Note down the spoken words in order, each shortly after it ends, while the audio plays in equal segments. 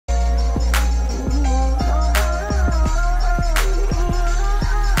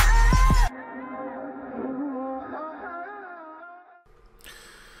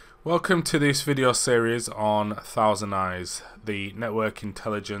Welcome to this video series on ThousandEyes, the network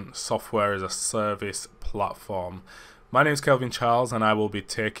intelligence software as a service platform. My name is Kelvin Charles and I will be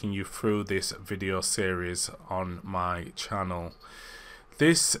taking you through this video series on my channel.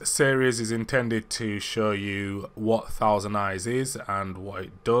 This series is intended to show you what ThousandEyes is and what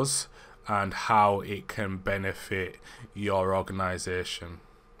it does and how it can benefit your organization.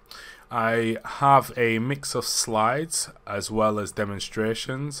 I have a mix of slides as well as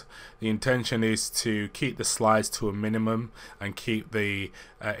demonstrations. The intention is to keep the slides to a minimum and keep the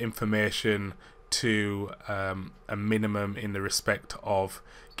information to a minimum in the respect of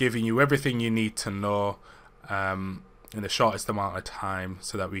giving you everything you need to know in the shortest amount of time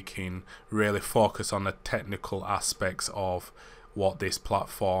so that we can really focus on the technical aspects of what this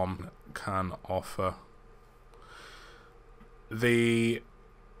platform can offer. The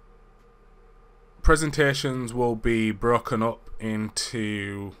presentations will be broken up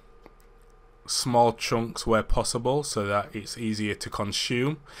into small chunks where possible so that it's easier to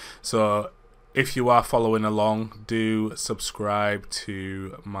consume. So if you are following along, do subscribe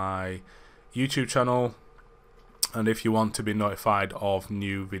to my YouTube channel, and if you want to be notified of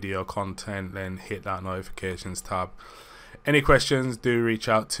new video content, then hit that notifications tab. Any questions, do reach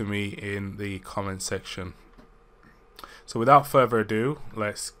out to me in the comment section. So without further ado,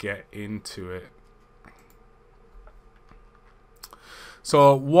 let's get into it.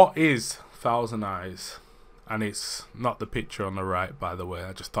 So what is ThousandEyes? And it's not the picture on the right, by the way.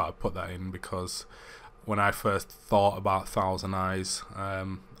 I just thought I'd put that in because when I first thought about ThousandEyes,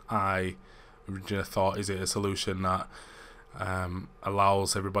 I originally thought, is it a solution that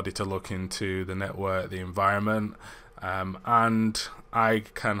allows everybody to look into the network, the environment? And I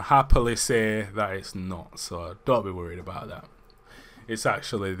can happily say that it's not, so don't be worried about that. It's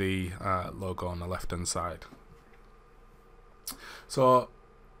actually the logo on the left hand side. So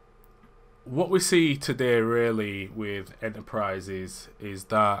what we see today really with enterprises is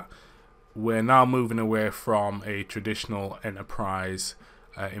that we're now moving away from a traditional enterprise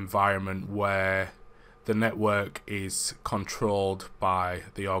environment where the network is controlled by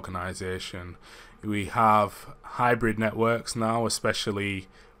the organization. We have hybrid networks now, especially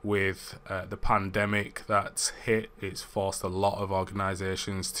with the pandemic that's hit. It's forced a lot of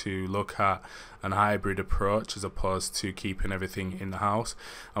organizations to look at an hybrid approach as opposed to keeping everything in the house.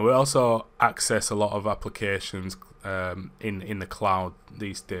 And we also access a lot of applications in the cloud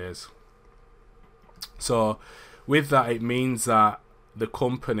these days. So with that, it means that the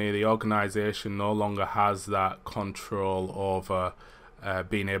company, the organization, no longer has that control over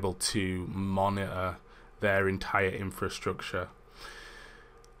being able to monitor their entire infrastructure.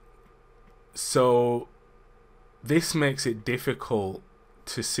 So this makes it difficult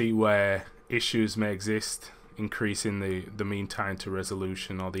to see where issues may exist, increasing the mean time to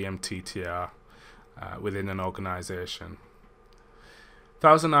resolution, or the MTTR, within an organization.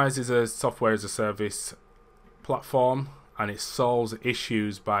 ThousandEyes is a software as a service platform, and it solves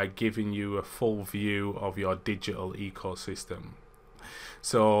issues by giving you a full view of your digital ecosystem.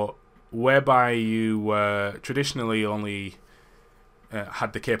 So whereby you were traditionally only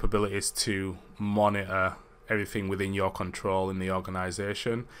had the capabilities to monitor everything within your control in the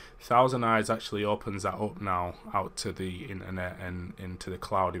organization, ThousandEyes actually opens that up now out to the internet and into the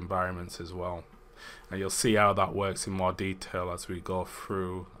cloud environments as well. And you'll see how that works in more detail as we go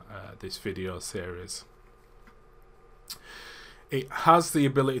through this video series. It has the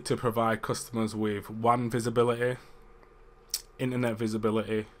ability to provide customers with WAN visibility, internet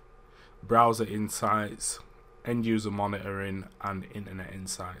visibility, browser insights, end user monitoring, and internet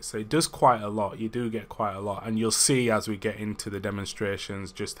insights. So it does quite a lot. You do get quite a lot, and you'll see as we get into the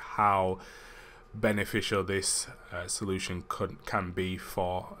demonstrations just how beneficial this solution can be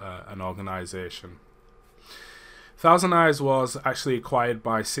for an organization. ThousandEyes was actually acquired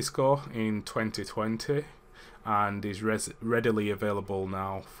by Cisco in 2020 and is readily available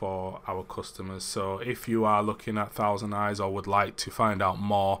now for our customers. So if you are looking at ThousandEyes or would like to find out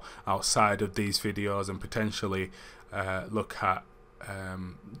more outside of these videos and potentially look at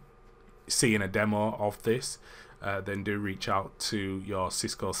seeing a demo of this, then do reach out to your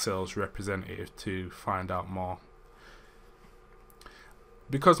Cisco sales representative to find out more.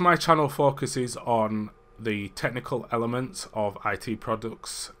 Because my channel focuses on the technical elements of IT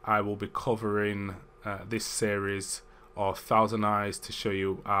products, I will be covering this series of ThousandEyes to show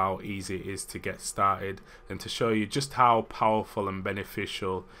you how easy it is to get started and to show you just how powerful and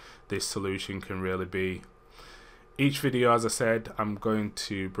beneficial this solution can really be. Each video, as I said, I'm going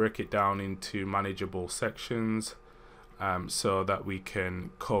to break it down into manageable sections so that we can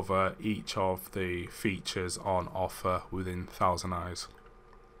cover each of the features on offer within ThousandEyes.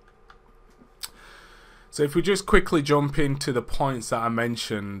 So if we just quickly jump into the points that I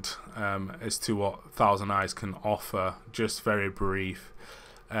mentioned as to what ThousandEyes can offer, just very brief.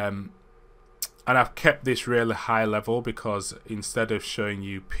 And I've kept this really high level because instead of showing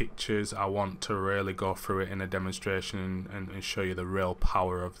you pictures, I want to really go through it in a demonstration and show you the real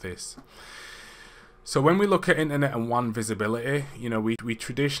power of this. So when we look at internet and WAN visibility, you know, we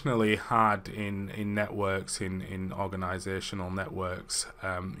traditionally had in networks, in organizational networks,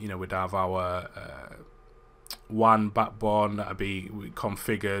 you know, we'd have our WAN backbone that would be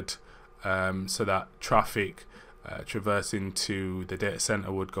configured so that traffic traversing to the data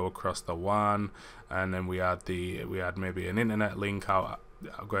center would go across the WAN, and then we had maybe an internet link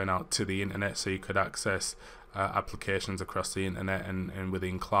going out to the internet, so you could access applications across the internet and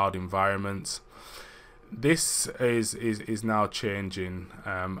within cloud environments. This is now changing.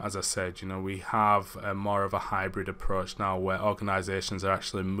 As I said, you know, we have more of a hybrid approach now, where organizations are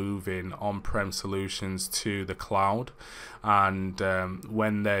actually moving on-prem solutions to the cloud, and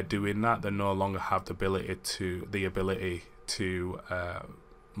when they're doing that, they no longer have the ability to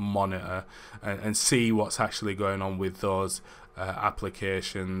monitor and see what's actually going on with those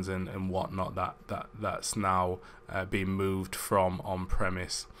applications and whatnot that's now being moved from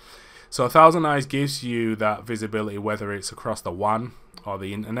on-premise. So ThousandEyes gives you that visibility whether it's across the WAN or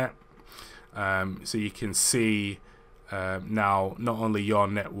the internet. So you can see now not only your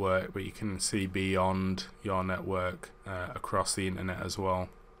network, but you can see beyond your network across the internet as well.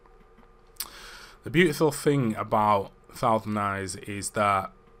 The beautiful thing about ThousandEyes is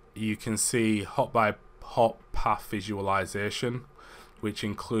that you can see hop by hop path visualization, which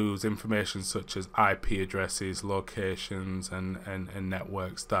includes information such as IP addresses, locations, and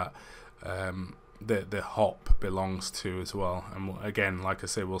networks that the hop belongs to as well. And again, like I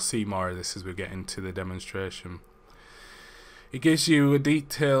say, we'll see more of this as we get into the demonstration. It gives you a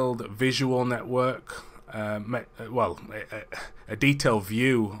detailed visual network, a detailed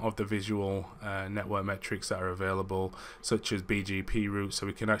view of the visual network metrics that are available, such as BGP routes, so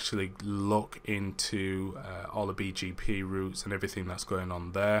we can actually look into all the BGP routes and everything that's going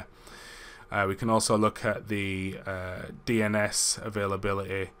on there. We can also look at the DNS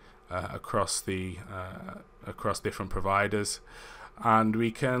availability across different providers, and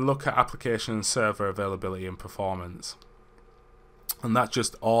we can look at application server availability and performance, and that's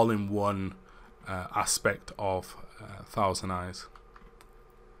just all in one aspect of ThousandEyes.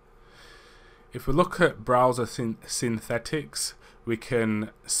 If we look at browser synthetics, we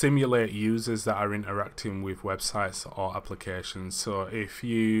can simulate users that are interacting with websites or applications. So if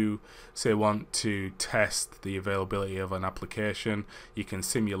you say want to test the availability of an application, you can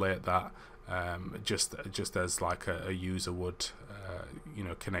simulate that just as like a user would, you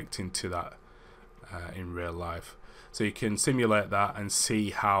know, connecting to that in real life. So you can simulate that and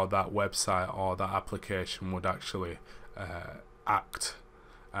see how that website or that application would actually act,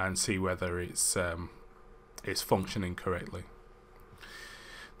 and see whether it's functioning correctly.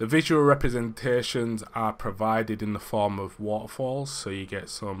 The visual representations are provided in the form of waterfalls, so you get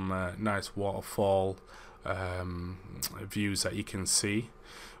some nice waterfall views that you can see.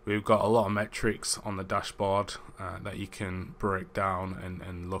 We've got a lot of metrics on the dashboard that you can break down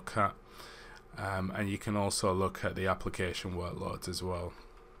and look at. And you can also look at the application workloads as well.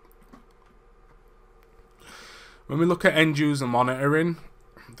 When we look at end user monitoring,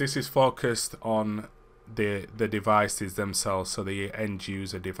 this is focused on the devices themselves, so the end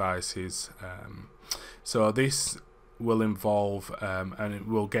user devices. So this will involve, and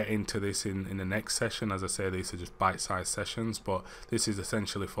we'll get into this in the next session. As I say, these are just bite-sized sessions, but this is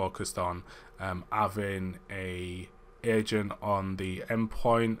essentially focused on having a agent on the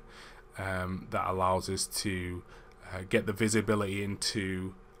endpoint that allows us to get the visibility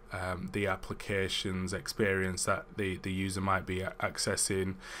into the application's experience that the user might be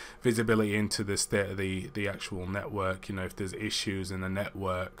accessing, visibility into the state of the actual network. You know, if there's issues in the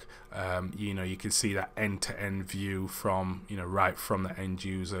network, you know, you can see that end-to-end view from, you know, right from the end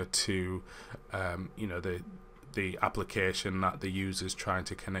user to you know, the application that the user's trying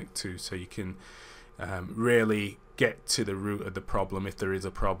to connect to, so you can really get to the root of the problem if there is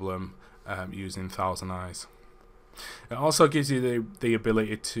a problem using ThousandEyes. It also gives you the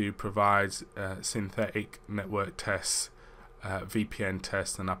ability to provide synthetic network tests, VPN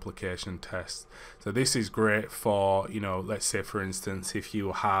tests, and application tests. So this is great for, you know, let's say for instance, if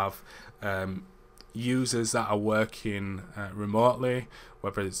you have users that are working remotely,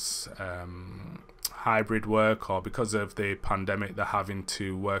 whether it's hybrid work or because of the pandemic they're having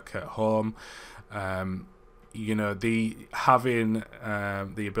to work at home. You know, having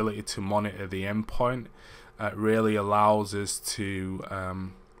the ability to monitor the endpoint really allows us to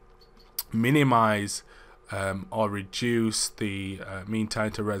minimize or reduce the mean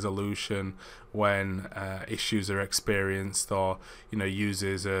time to resolution when issues are experienced, or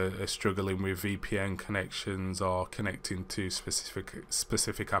users are struggling with VPN connections or connecting to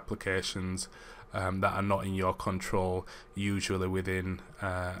specific applications that are not in your control, usually within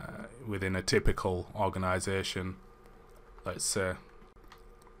a typical organization, let's say.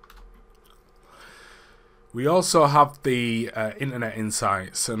 We also have the Internet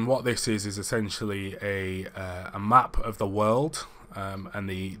Insights, and what this is essentially a map of the world and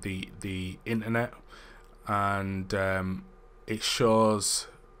the internet, and it shows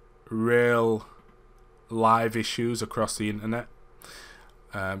real live issues across the internet.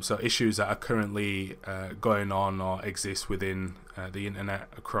 So issues that are currently going on or exist within the internet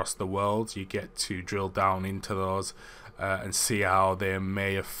across the world. You get to drill down into those and see how they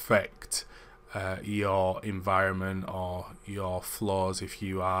may affect your environment or your flows if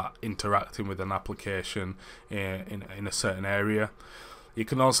you are interacting with an application in a certain area. You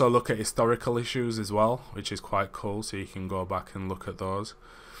can also look at historical issues as well, which is quite cool, so you can go back and look at those.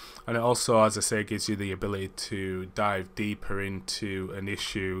 And it also, as I say, gives you the ability to dive deeper into an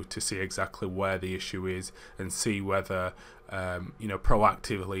issue to see exactly where the issue is and see whether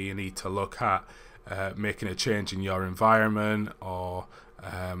proactively you need to look at making a change in your environment, or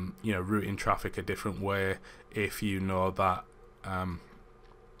routing traffic a different way if you know that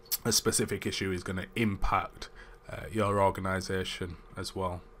a specific issue is going to impact your organization as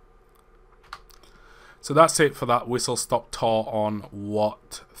well. So that's it for that whistle-stop tour on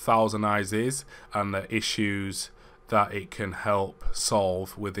what ThousandEyes is and the issues that it can help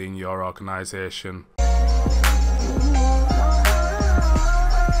solve within your organization.